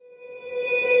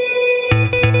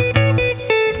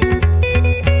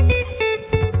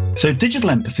So digital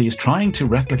empathy is trying to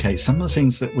replicate some of the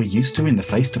things that we're used to in the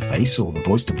face-to-face or the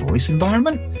voice-to-voice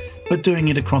environment, but doing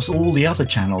it across all the other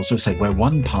channels, so say where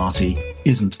one party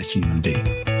isn't a human being.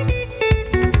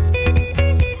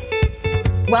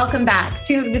 Welcome back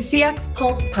to the CX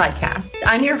Pulse podcast.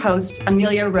 I'm your host,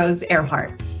 Amelia Rose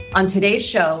Earhart. On today's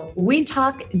show, we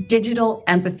talk digital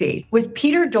empathy with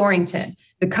Peter Dorrington,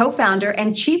 the co-founder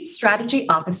and chief strategy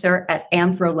officer at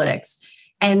Anthrolytics.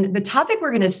 And the topic we're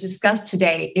going to discuss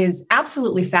today is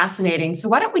absolutely fascinating. So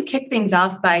why don't we kick things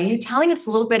off by you telling us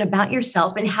a little bit about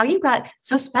yourself and how you got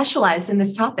so specialized in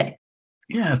this topic?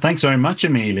 Yeah, thanks very much,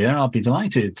 Amelia. I'll be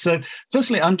delighted. So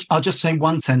firstly, I'll just say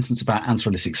one sentence about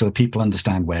Anthrolytics so that people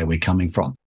understand where we're coming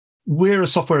from. We're a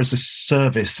software as a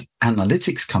service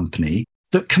analytics company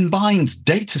that combines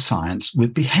data science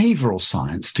with behavioral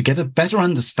science to get a better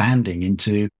understanding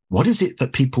into what is it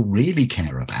that people really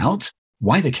care about,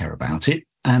 why they care about it,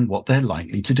 and what they're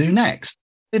likely to do next.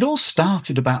 It all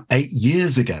started about 8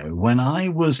 years ago when I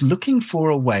was looking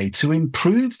for a way to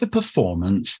improve the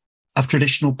performance of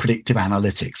traditional predictive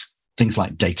analytics, things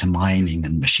like data mining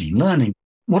and machine learning.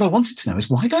 What I wanted to know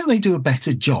is why don't they do a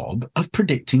better job of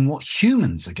predicting what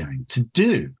humans are going to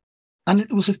do? And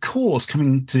it was, of course,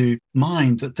 coming to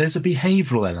mind that there's a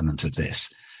behavioral element of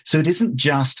this. So it isn't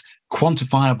just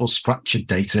quantifiable structured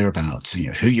data about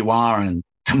who you are and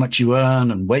how much you earn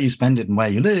and where you spend it and where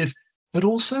you live, but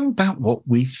also about what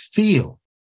we feel.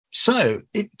 So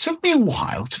it took me a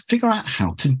while to figure out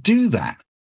how to do that.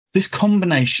 This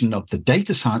combination of the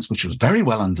data science, which was very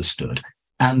well understood,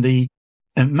 and the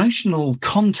emotional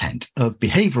content of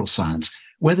behavioral science,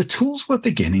 where the tools were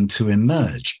beginning to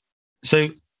emerge. So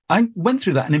I went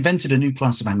through that and invented a new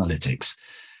class of analytics,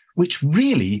 which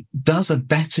really does a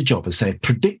better job of, say,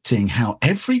 predicting how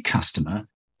every customer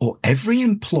or every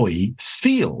employee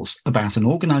feels about an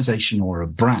organization or a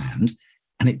brand.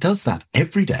 And it does that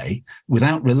every day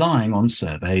without relying on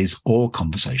surveys or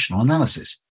conversational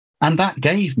analysis. And that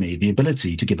gave me the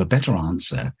ability to give a better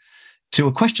answer to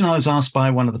a question I was asked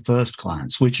by one of the first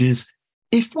clients, which is,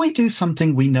 if we do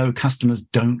something we know customers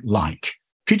don't like,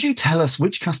 could you tell us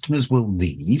which customers will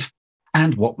leave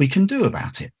and what we can do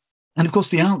about it? And of course,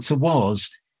 the answer was,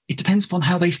 it depends upon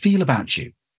how they feel about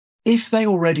you. If they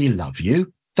already love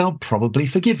you, they'll probably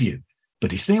forgive you.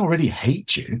 But if they already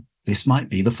hate you, this might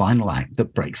be the final act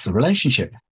that breaks the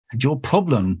relationship. And your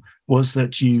problem was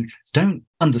that you don't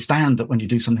understand that when you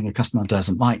do something a customer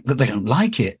doesn't like, that they don't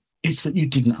like it. It's that you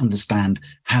didn't understand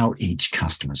how each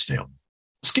customers feel.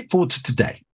 Skip forward to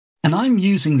today. And I'm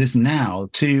using this now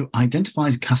to identify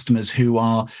customers who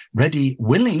are ready,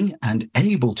 willing, and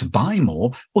able to buy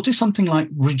more, or do something like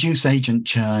reduce agent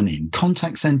churn in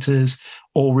contact centers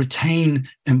or retain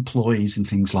employees in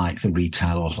things like the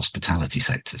retail or hospitality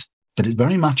sectors. But it's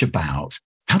very much about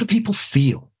how do people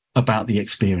feel about the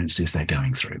experiences they're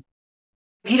going through.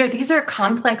 Peter, these are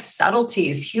complex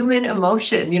subtleties, human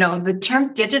emotion, the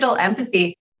term digital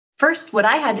empathy. First, what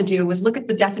I had to do was look at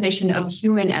the definition of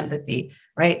human empathy,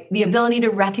 right? The ability to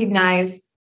recognize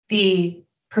the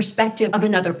perspective of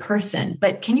another person.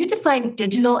 But can you define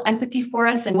digital empathy for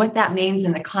us and what that means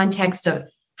in the context of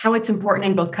how it's important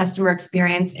in both customer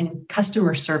experience and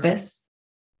customer service?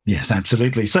 Yes,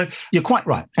 absolutely. So you're quite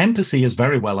right. Empathy is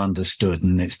very well understood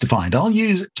and it's defined. I'll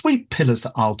use 3 pillars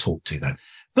that I'll talk to, though.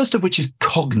 First of which is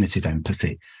cognitive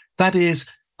empathy. That is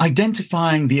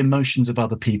identifying the emotions of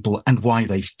other people and why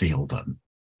they feel them.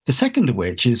 The second of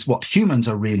which is what humans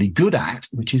are really good at,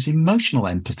 which is emotional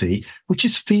empathy, which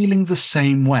is feeling the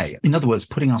same way. In other words,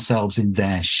 putting ourselves in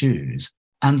their shoes.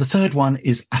 And the third one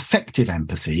is affective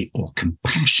empathy or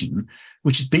compassion,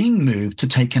 which is being moved to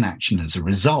take an action as a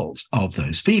result of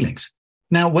those feelings.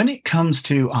 Now, when it comes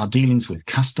to our dealings with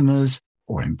customers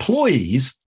or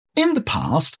employees, in the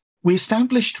past, we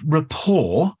established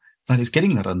rapport, that is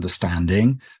getting that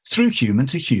understanding, through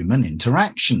human-to-human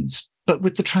interactions. But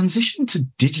with the transition to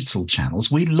digital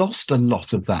channels, we lost a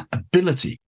lot of that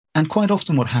ability. And quite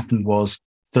often what happened was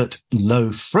that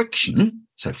low friction,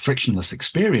 so frictionless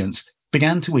experience,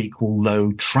 began to equal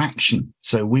low traction.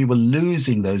 So we were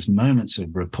losing those moments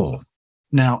of rapport.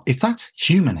 Now, if that's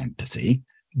human empathy,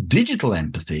 digital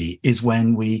empathy is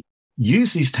when we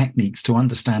use these techniques to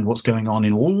understand what's going on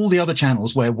in all the other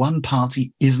channels where one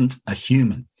party isn't a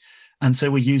human. And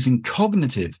so we're using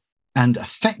cognitive and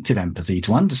affective empathy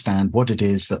to understand what it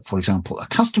is that, for example, a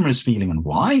customer is feeling and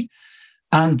why,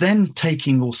 and then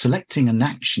taking or selecting an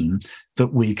action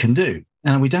that we can do.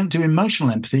 And we don't do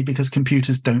emotional empathy because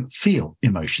computers don't feel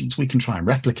emotions. We can try and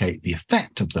replicate the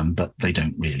effect of them, but they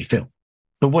don't really feel.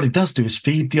 But what it does do is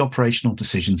feed the operational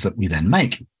decisions that we then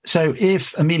make. So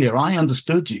if, Amelia, I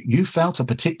understood you felt a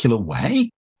particular way,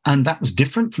 and that was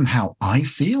different from how I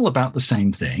feel about the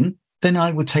same thing, then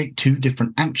I would take two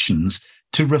different actions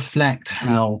to reflect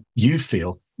how you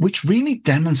feel, which really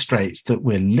demonstrates that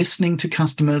we're listening to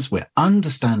customers, we're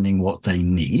understanding what they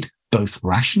need, both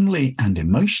rationally and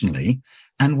emotionally,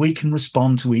 and we can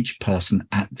respond to each person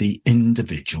at the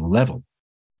individual level.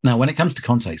 Now, when it comes to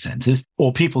contact centers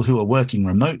or people who are working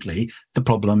remotely, the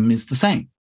problem is the same.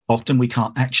 Often we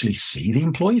can't actually see the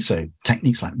employee, so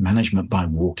techniques like management by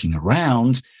walking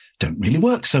around don't really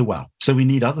work so well. So we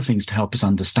need other things to help us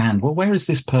understand, well, where is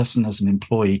this person as an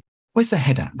employee? Where's their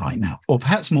head at right now? Or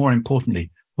perhaps more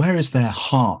importantly, where is their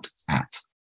heart at?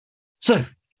 So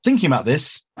thinking about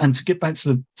this, and to get back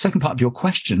to the second part of your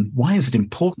question, why is it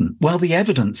important? Well, the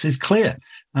evidence is clear.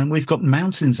 And we've got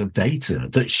mountains of data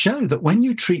that show that when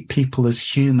you treat people as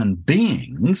human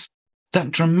beings, that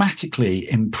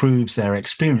dramatically improves their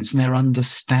experience and their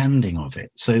understanding of it.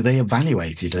 So they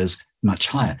evaluate it as much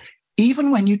higher,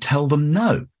 even when you tell them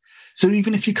no. So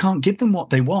even if you can't give them what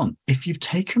they want, if you've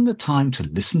taken the time to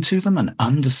listen to them and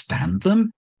understand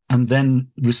them, and then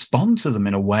respond to them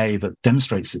in a way that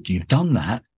demonstrates that you've done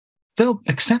that, they'll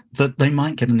accept that they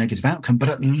might get a negative outcome, but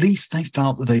at least they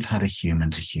felt that they've had a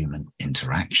human-to-human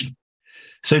interaction.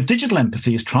 So digital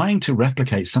empathy is trying to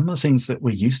replicate some of the things that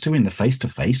we're used to in the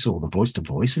face-to-face or the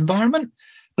voice-to-voice environment,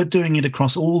 but doing it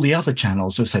across all the other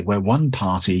channels, so say where one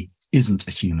party isn't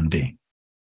a human being.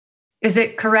 Is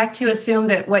it correct to assume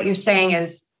that what you're saying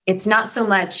is it's not so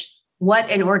much what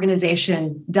an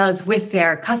organization does with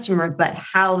their customer, but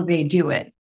how they do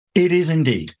it? It is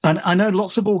indeed. And I know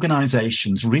lots of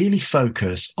organizations really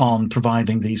focus on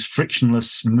providing these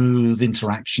frictionless, smooth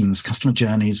interactions, customer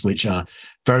journeys, which are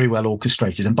very well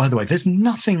orchestrated. And by the way, there's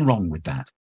nothing wrong with that,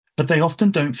 but they often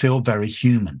don't feel very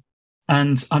human.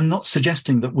 And I'm not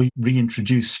suggesting that we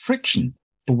reintroduce friction,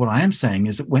 but what I am saying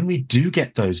is that when we do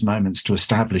get those moments to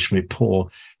establish rapport,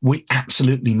 we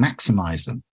absolutely maximize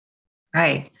them.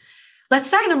 Right. Let's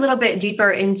dive a little bit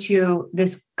deeper into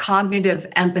this cognitive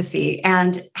empathy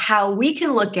and how we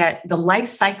can look at the life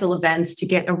cycle events to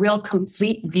get a real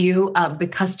complete view of the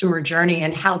customer journey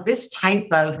and how this type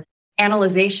of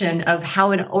analyzation of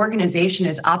how an organization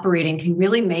is operating can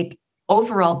really make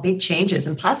overall big changes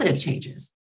and positive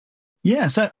changes. Yeah,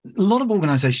 so a lot of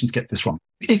organizations get this wrong.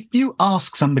 If you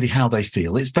ask somebody how they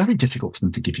feel, it's very difficult for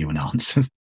them to give you an answer.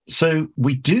 So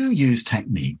we do use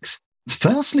techniques,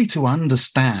 firstly, to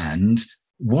understand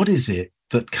what is it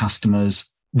that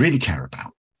customers really care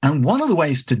about. And one of the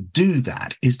ways to do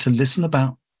that is to listen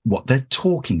about what they're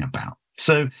talking about.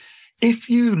 So if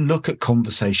you look at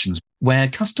conversations where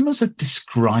customers are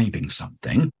describing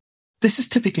something, this is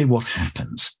typically what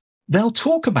happens. They'll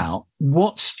talk about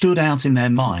what stood out in their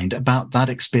mind about that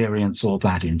experience or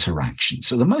that interaction.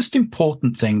 So the most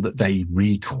important thing that they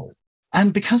recall.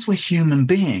 And because we're human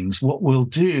beings, what we'll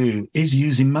do is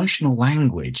use emotional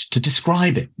language to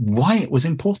describe it, why it was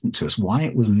important to us, why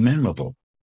it was memorable.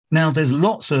 Now, there's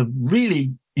lots of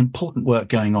really important work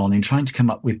going on in trying to come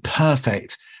up with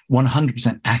perfect,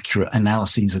 100% accurate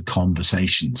analyses of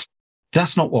conversations.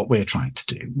 That's not what we're trying to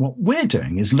do. What we're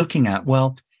doing is looking at,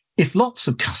 well, if lots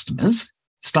of customers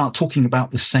start talking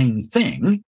about the same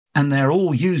thing and they're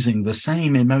all using the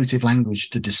same emotive language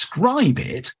to describe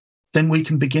it, then we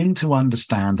can begin to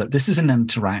understand that this is an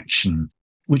interaction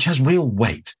which has real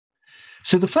weight.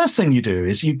 So the first thing you do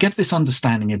is you get this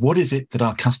understanding of what is it that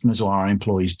our customers or our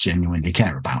employees genuinely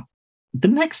care about. The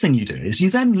next thing you do is you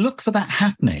then look for that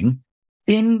happening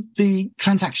in the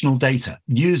transactional data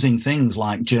using things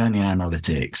like journey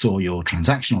analytics or your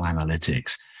transactional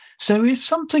analytics. So if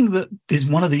something that is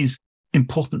one of these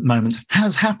important moments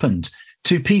has happened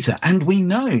to Peter, and we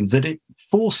know that it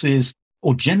forces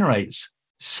or generates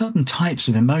certain types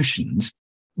of emotions,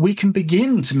 we can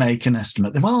begin to make an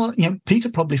estimate that, well,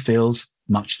 Peter probably feels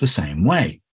much the same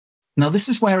way. Now, this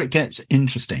is where it gets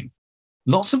interesting.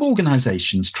 Lots of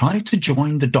organizations try to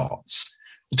join the dots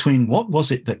between what was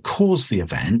it that caused the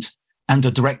event and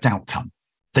a direct outcome.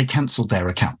 They cancelled their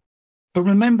account. But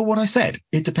remember what I said,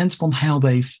 it depends upon how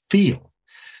they feel.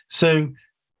 So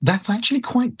that's actually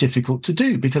quite difficult to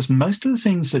do because most of the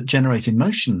things that generate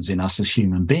emotions in us as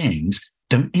human beings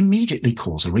don't immediately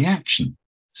cause a reaction.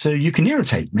 So you can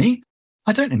irritate me.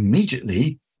 I don't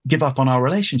immediately give up on our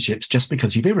relationships just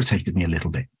because you've irritated me a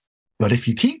little bit. But if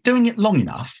you keep doing it long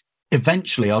enough,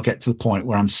 eventually I'll get to the point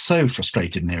where I'm so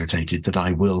frustrated and irritated that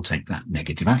I will take that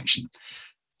negative action.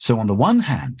 So on the one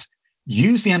hand,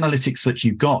 use the analytics that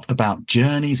you've got about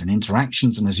journeys and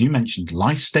interactions, and as you mentioned,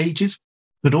 life stages,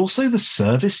 but also the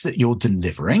service that you're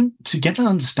delivering to get an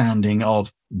understanding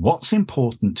of what's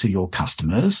important to your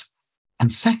customers.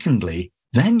 And secondly,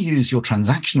 then use your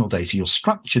transactional data, your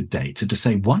structured data to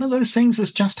say one of those things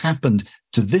has just happened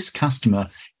to this customer.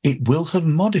 It will have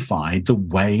modified the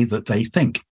way that they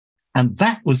think. And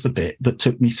that was the bit that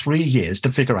took me 3 years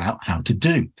to figure out how to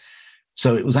do.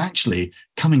 So it was actually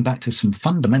coming back to some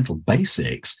fundamental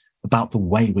basics about the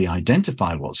way we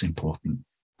identify what's important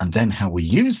and then how we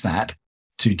use that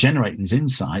to generate these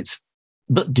insights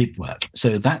that did work.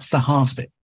 So that's the heart of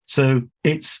it. So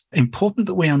it's important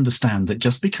that we understand that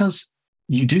just because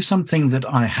you do something that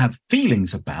I have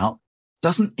feelings about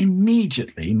doesn't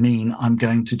immediately mean I'm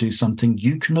going to do something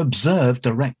you can observe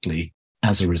directly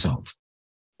as a result.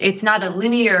 It's not a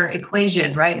linear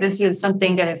equation, right? This is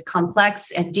something that is complex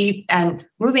and deep and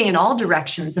moving in all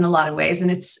directions in a lot of ways.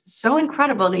 And it's so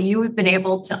incredible that you have been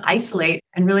able to isolate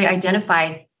and really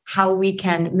identify how we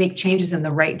can make changes in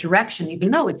the right direction, even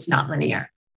though it's not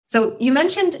linear. So you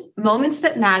mentioned moments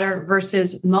that matter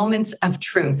versus moments of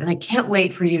truth. And I can't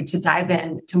wait for you to dive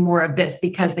into more of this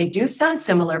because they do sound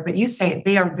similar, but you say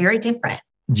they are very different.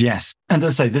 Yes. And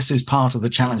as I say, this is part of the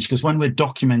challenge because when we're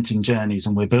documenting journeys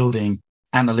and we're building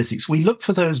analytics, we look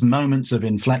for those moments of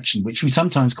inflection, which we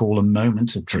sometimes call a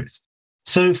moment of truth.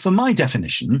 So for my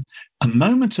definition, a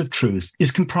moment of truth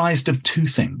is comprised of two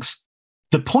things: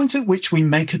 the point at which we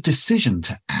make a decision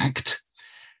to act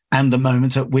and the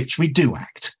moment at which we do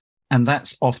act. And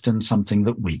that's often something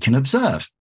that we can observe.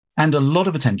 And a lot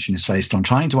of attention is placed on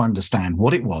trying to understand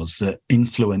what it was that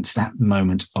influenced that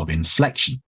moment of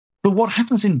inflection. But what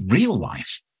happens in real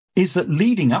life is that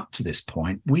leading up to this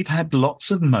point, we've had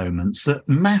lots of moments that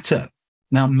matter.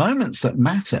 Now, moments that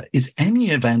matter is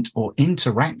any event or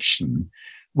interaction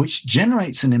which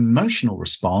generates an emotional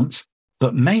response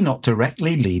but may not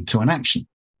directly lead to an action.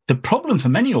 The problem for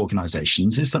many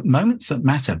organizations is that moments that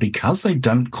matter, because they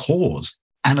don't cause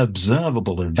an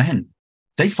observable event,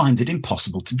 they find it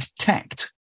impossible to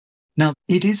detect. Now,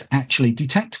 it is actually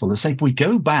detectable. Let's say if we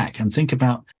go back and think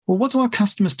about, well, what do our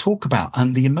customers talk about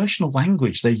and the emotional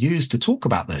language they use to talk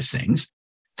about those things?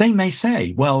 They may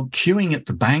say, well, queuing at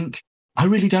the bank, I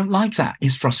really don't like that.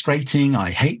 It's frustrating.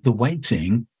 I hate the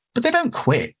waiting, but they don't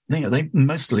quit. They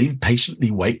mostly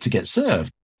patiently wait to get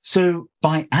served. So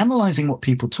by analyzing what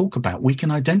people talk about, we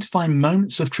can identify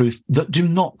moments of truth that do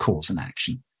not cause an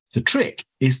action. The trick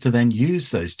is to then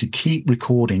use those to keep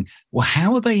recording. Well,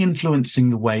 how are they influencing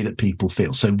the way that people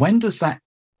feel? So when does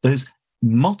those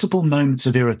multiple moments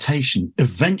of irritation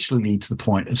eventually lead to the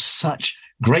point of such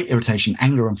great irritation,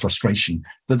 anger, and frustration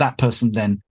that person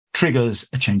then triggers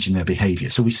a change in their behavior?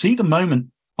 So we see the moment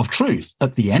of truth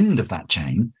at the end of that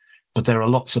chain, but there are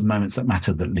lots of moments that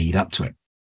matter that lead up to it.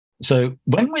 So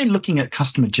when we're looking at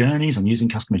customer journeys and using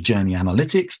customer journey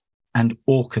analytics and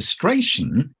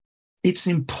orchestration, it's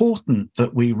important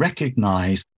that we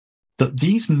recognize that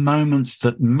these moments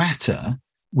that matter,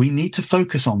 we need to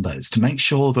focus on those to make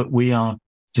sure that we are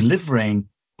delivering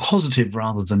positive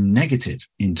rather than negative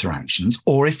interactions.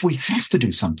 Or if we have to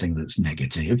do something that's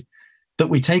negative, that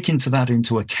we take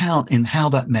into account in how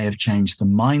that may have changed the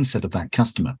mindset of that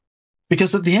customer.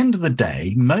 Because at the end of the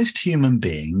day, most human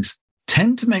beings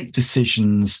tend to make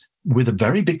decisions with a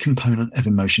very big component of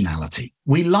emotionality.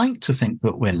 We like to think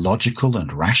that we're logical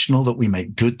and rational, that we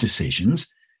make good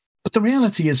decisions. But the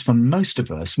reality is for most of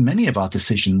us, many of our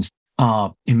decisions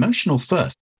are emotional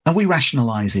first, and we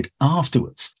rationalize it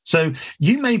afterwards. So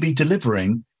you may be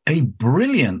delivering a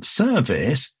brilliant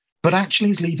service, but actually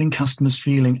is leaving customers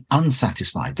feeling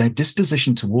unsatisfied. Their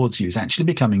disposition towards you is actually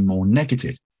becoming more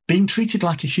negative. Being treated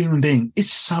like a human being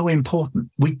is so important.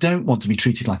 We don't want to be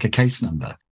treated like a case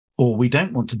number. Or we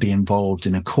don't want to be involved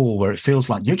in a call where it feels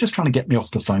like you're just trying to get me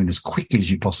off the phone as quickly as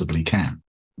you possibly can.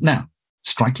 Now,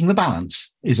 striking the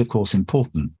balance is, of course,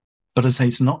 important. But as I say,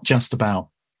 it's not just about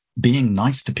being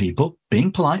nice to people.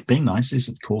 Being polite, being nice is,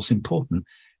 of course, important.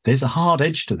 There's a hard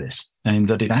edge to this, and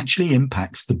that it actually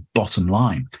impacts the bottom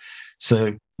line.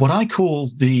 So what I call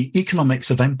the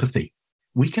economics of empathy,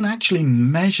 we can actually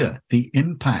measure the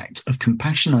impact of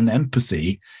compassion and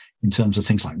empathy in terms of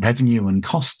things like revenue and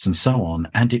costs and so on.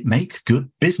 And it makes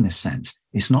good business sense.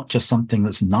 It's not just something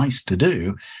that's nice to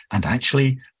do and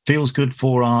actually feels good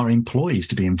for our employees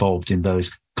to be involved in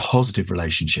those positive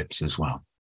relationships as well.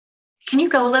 Can you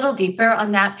go a little deeper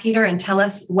on that, Peter, and tell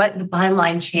us what the bottom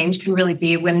line change can really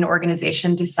be when an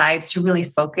organization decides to really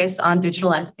focus on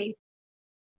digital empathy?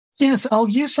 Yes, I'll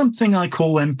use something I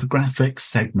call empographic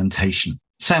segmentation.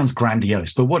 Sounds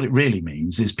grandiose, but what it really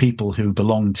means is people who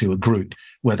belong to a group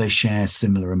where they share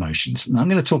similar emotions. And I'm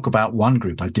going to talk about one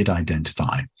group I did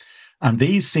identify, and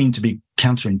these seem to be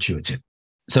counterintuitive.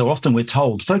 So often we're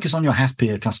told, focus on your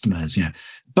happier customers,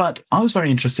 but I was very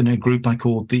interested in a group I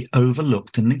called the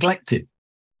overlooked and neglected.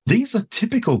 These are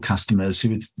typical customers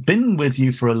who've been with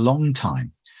you for a long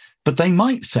time, but they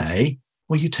might say,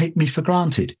 well, you take me for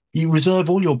granted. You reserve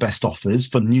all your best offers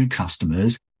for new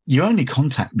customers. You only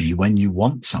contact me when you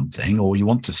want something or you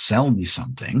want to sell me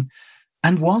something.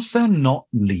 And whilst they're not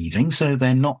leaving, so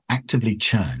they're not actively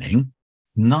churning,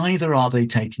 neither are they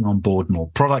taking on board more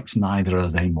products, neither are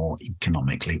they more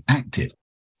economically active.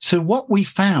 So what we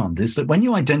found is that when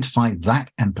you identify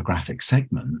that empographic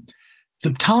segment,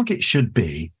 the target should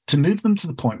be to move them to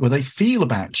the point where they feel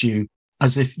about you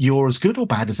as if you're as good or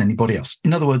bad as anybody else.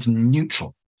 In other words,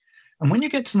 neutral. And when you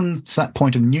get to them to that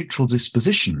point of neutral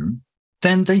disposition,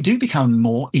 then they do become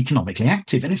more economically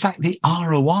active. And in fact, the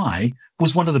ROI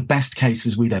was one of the best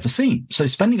cases we'd ever seen. So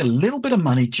spending a little bit of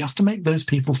money just to make those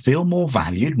people feel more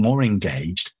valued, more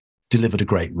engaged, delivered a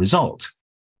great result.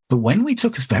 But when we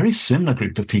took a very similar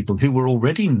group of people who were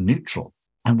already neutral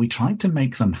and we tried to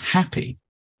make them happy,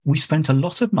 we spent a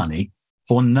lot of money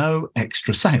for no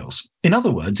extra sales. In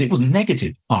other words, it was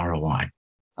negative ROI.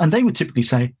 And they would typically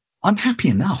say, I'm happy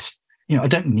enough. I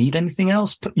don't need anything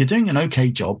else, but you're doing an okay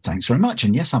job. Thanks very much.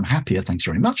 And yes, I'm happier. Thanks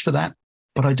very much for that.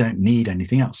 But I don't need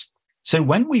anything else. So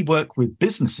when we work with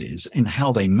businesses in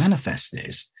how they manifest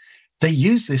this, they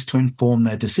use this to inform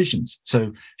their decisions.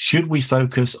 So should we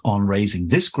focus on raising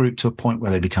this group to a point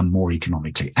where they become more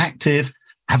economically active?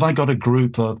 Have I got a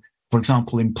group of, for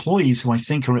example, employees who I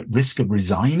think are at risk of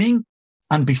resigning?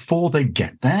 And before they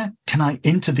get there, can I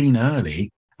intervene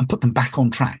early and put them back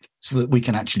on track so that we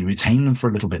can actually retain them for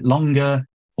a little bit longer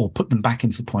or put them back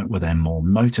into the point where they're more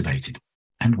motivated?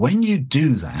 And when you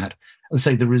do that, let's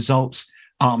say the results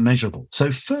are measurable.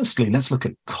 So firstly, let's look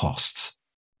at costs.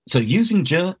 So using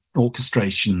Journey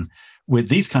orchestration with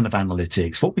these kind of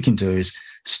analytics, what we can do is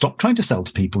stop trying to sell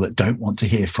to people that don't want to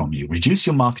hear from you. Reduce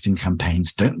your marketing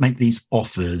campaigns. Don't make these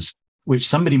offers which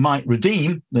somebody might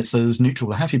redeem. That's those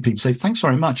neutral or happy people say, thanks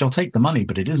very much. I'll take the money,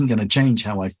 but it isn't going to change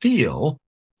how I feel.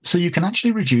 So you can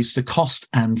actually reduce the cost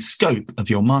and scope of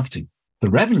your marketing. The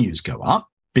revenues go up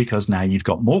because now you've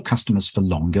got more customers for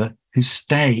longer who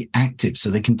stay active. So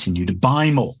they continue to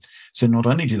buy more. So not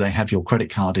only do they have your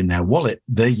credit card in their wallet,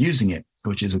 they're using it,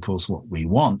 which is, of course, what we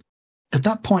want. At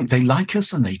that point, they like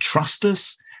us and they trust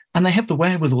us and they have the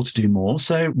wherewithal to do more.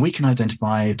 So we can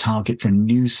identify a target for a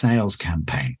new sales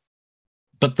campaign.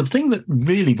 But the thing that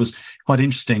really was quite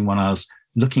interesting when I was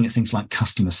looking at things like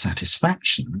customer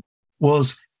satisfaction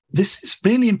was this is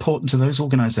really important to those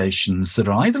organizations that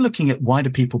are either looking at why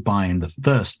do people buy in the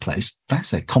first place.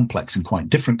 That's a complex and quite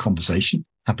different conversation.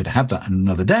 Happy to have that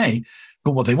another day.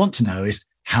 But what they want to know is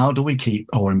how do we keep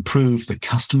or improve the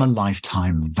customer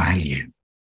lifetime value?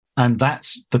 And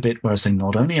that's the bit where I say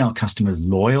not only are customers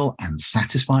loyal and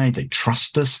satisfied, they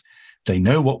trust us, they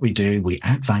know what we do, we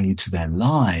add value to their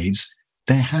lives,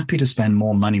 they're happy to spend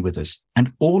more money with us.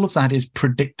 And all of that is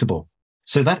predictable.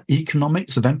 So that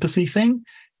economics of empathy thing,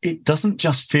 it doesn't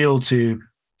just feel to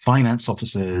finance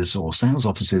officers or sales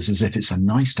officers as if it's a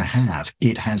nice to have.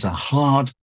 It has a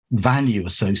hard value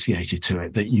associated to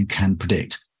it that you can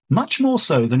predict, much more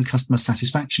so than customer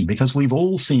satisfaction, because we've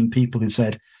all seen people who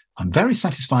said, I'm very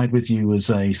satisfied with you as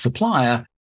a supplier,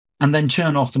 and then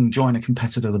churn off and join a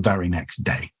competitor the very next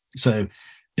day. So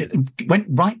it went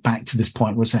right back to this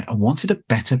point where I said, I wanted a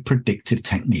better predictive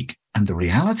technique. And the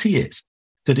reality is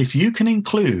that if you can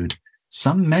include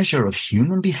some measure of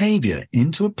human behavior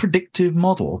into a predictive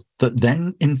model that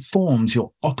then informs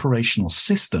your operational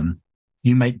system,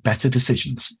 you make better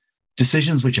decisions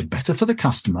which are better for the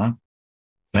customer,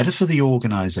 better for the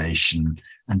organization,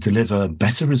 and deliver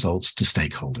better results to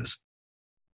stakeholders.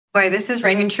 Boy, this is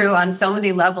ringing true on so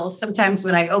many levels. Sometimes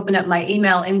when I open up my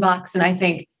email inbox and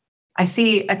I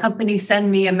see a company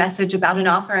send me a message about an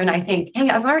offer and I think, hey,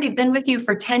 I've already been with you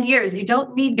for 10 years. You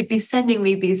don't need to be sending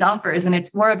me these offers. And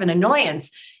it's more of an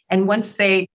annoyance. And once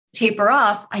they taper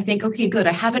off, I think, okay, good.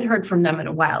 I haven't heard from them in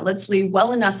a while. Let's leave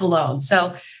well enough alone.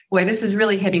 So, boy, this is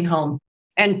really hitting home.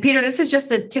 And Peter, this is just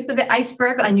the tip of the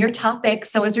iceberg on your topic.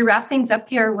 So as we wrap things up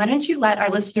here, why don't you let our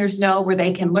listeners know where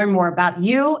they can learn more about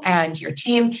you and your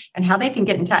team and how they can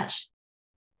get in touch?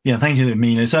 Yeah, thank you,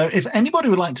 Amelia. So if anybody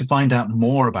would like to find out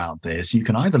more about this, you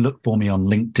can either look for me on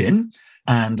LinkedIn,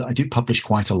 and I do publish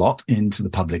quite a lot into the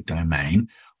public domain,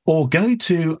 or go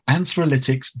to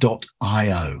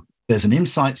anthralytics.io. There's an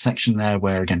insight section there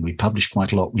where, again, we publish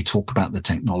quite a lot. We talk about the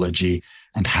technology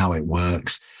and how it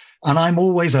works. And I'm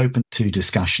always open to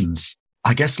discussions.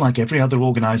 I guess like every other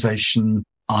organization,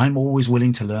 I'm always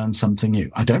willing to learn something new.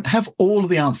 I don't have all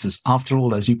of the answers. After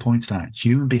all, as you pointed out,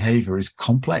 human behavior is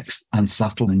complex and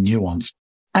subtle and nuanced.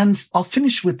 And I'll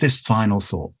finish with this final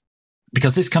thought,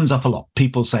 because this comes up a lot.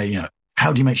 People say,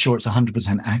 how do you make sure it's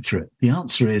 100% accurate? The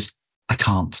answer is, I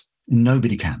can't.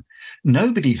 Nobody can.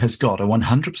 Nobody has got a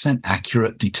 100%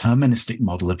 accurate deterministic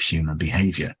model of human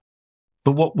behavior.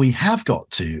 But what we have got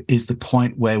to is the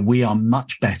point where we are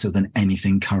much better than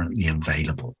anything currently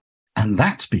available. And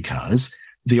that's because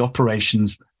the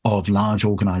operations of large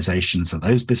organizations, or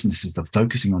those businesses that are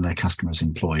focusing on their customers'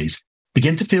 employees,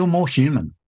 begin to feel more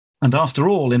human. And after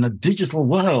all, in a digital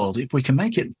world, if we can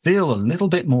make it feel a little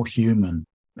bit more human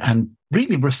and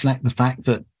really reflect the fact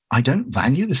that I don't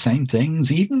value the same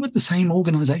things, even with the same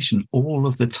organization all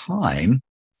of the time,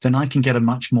 then I can get a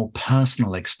much more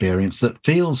personal experience that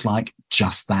feels like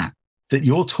just that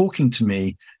you're talking to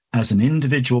me as an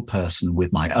individual person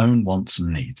with my own wants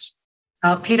and needs.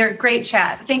 Oh, Peter, great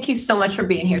chat. Thank you so much for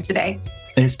being here today.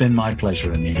 It's been my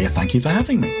pleasure, Amelia. Thank you for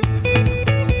having me.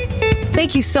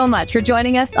 Thank you so much for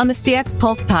joining us on the CX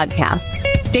Pulse podcast.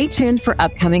 Stay tuned for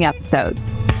upcoming episodes.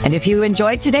 And if you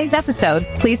enjoyed today's episode,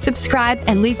 please subscribe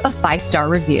and leave a 5-star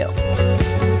review.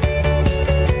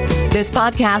 This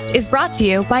podcast is brought to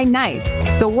you by NICE,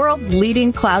 the world's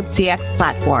leading cloud CX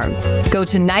platform. Go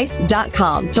to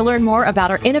nice.com to learn more about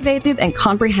our innovative and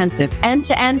comprehensive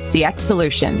end-to-end CX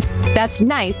solutions. That's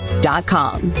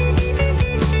nice.com.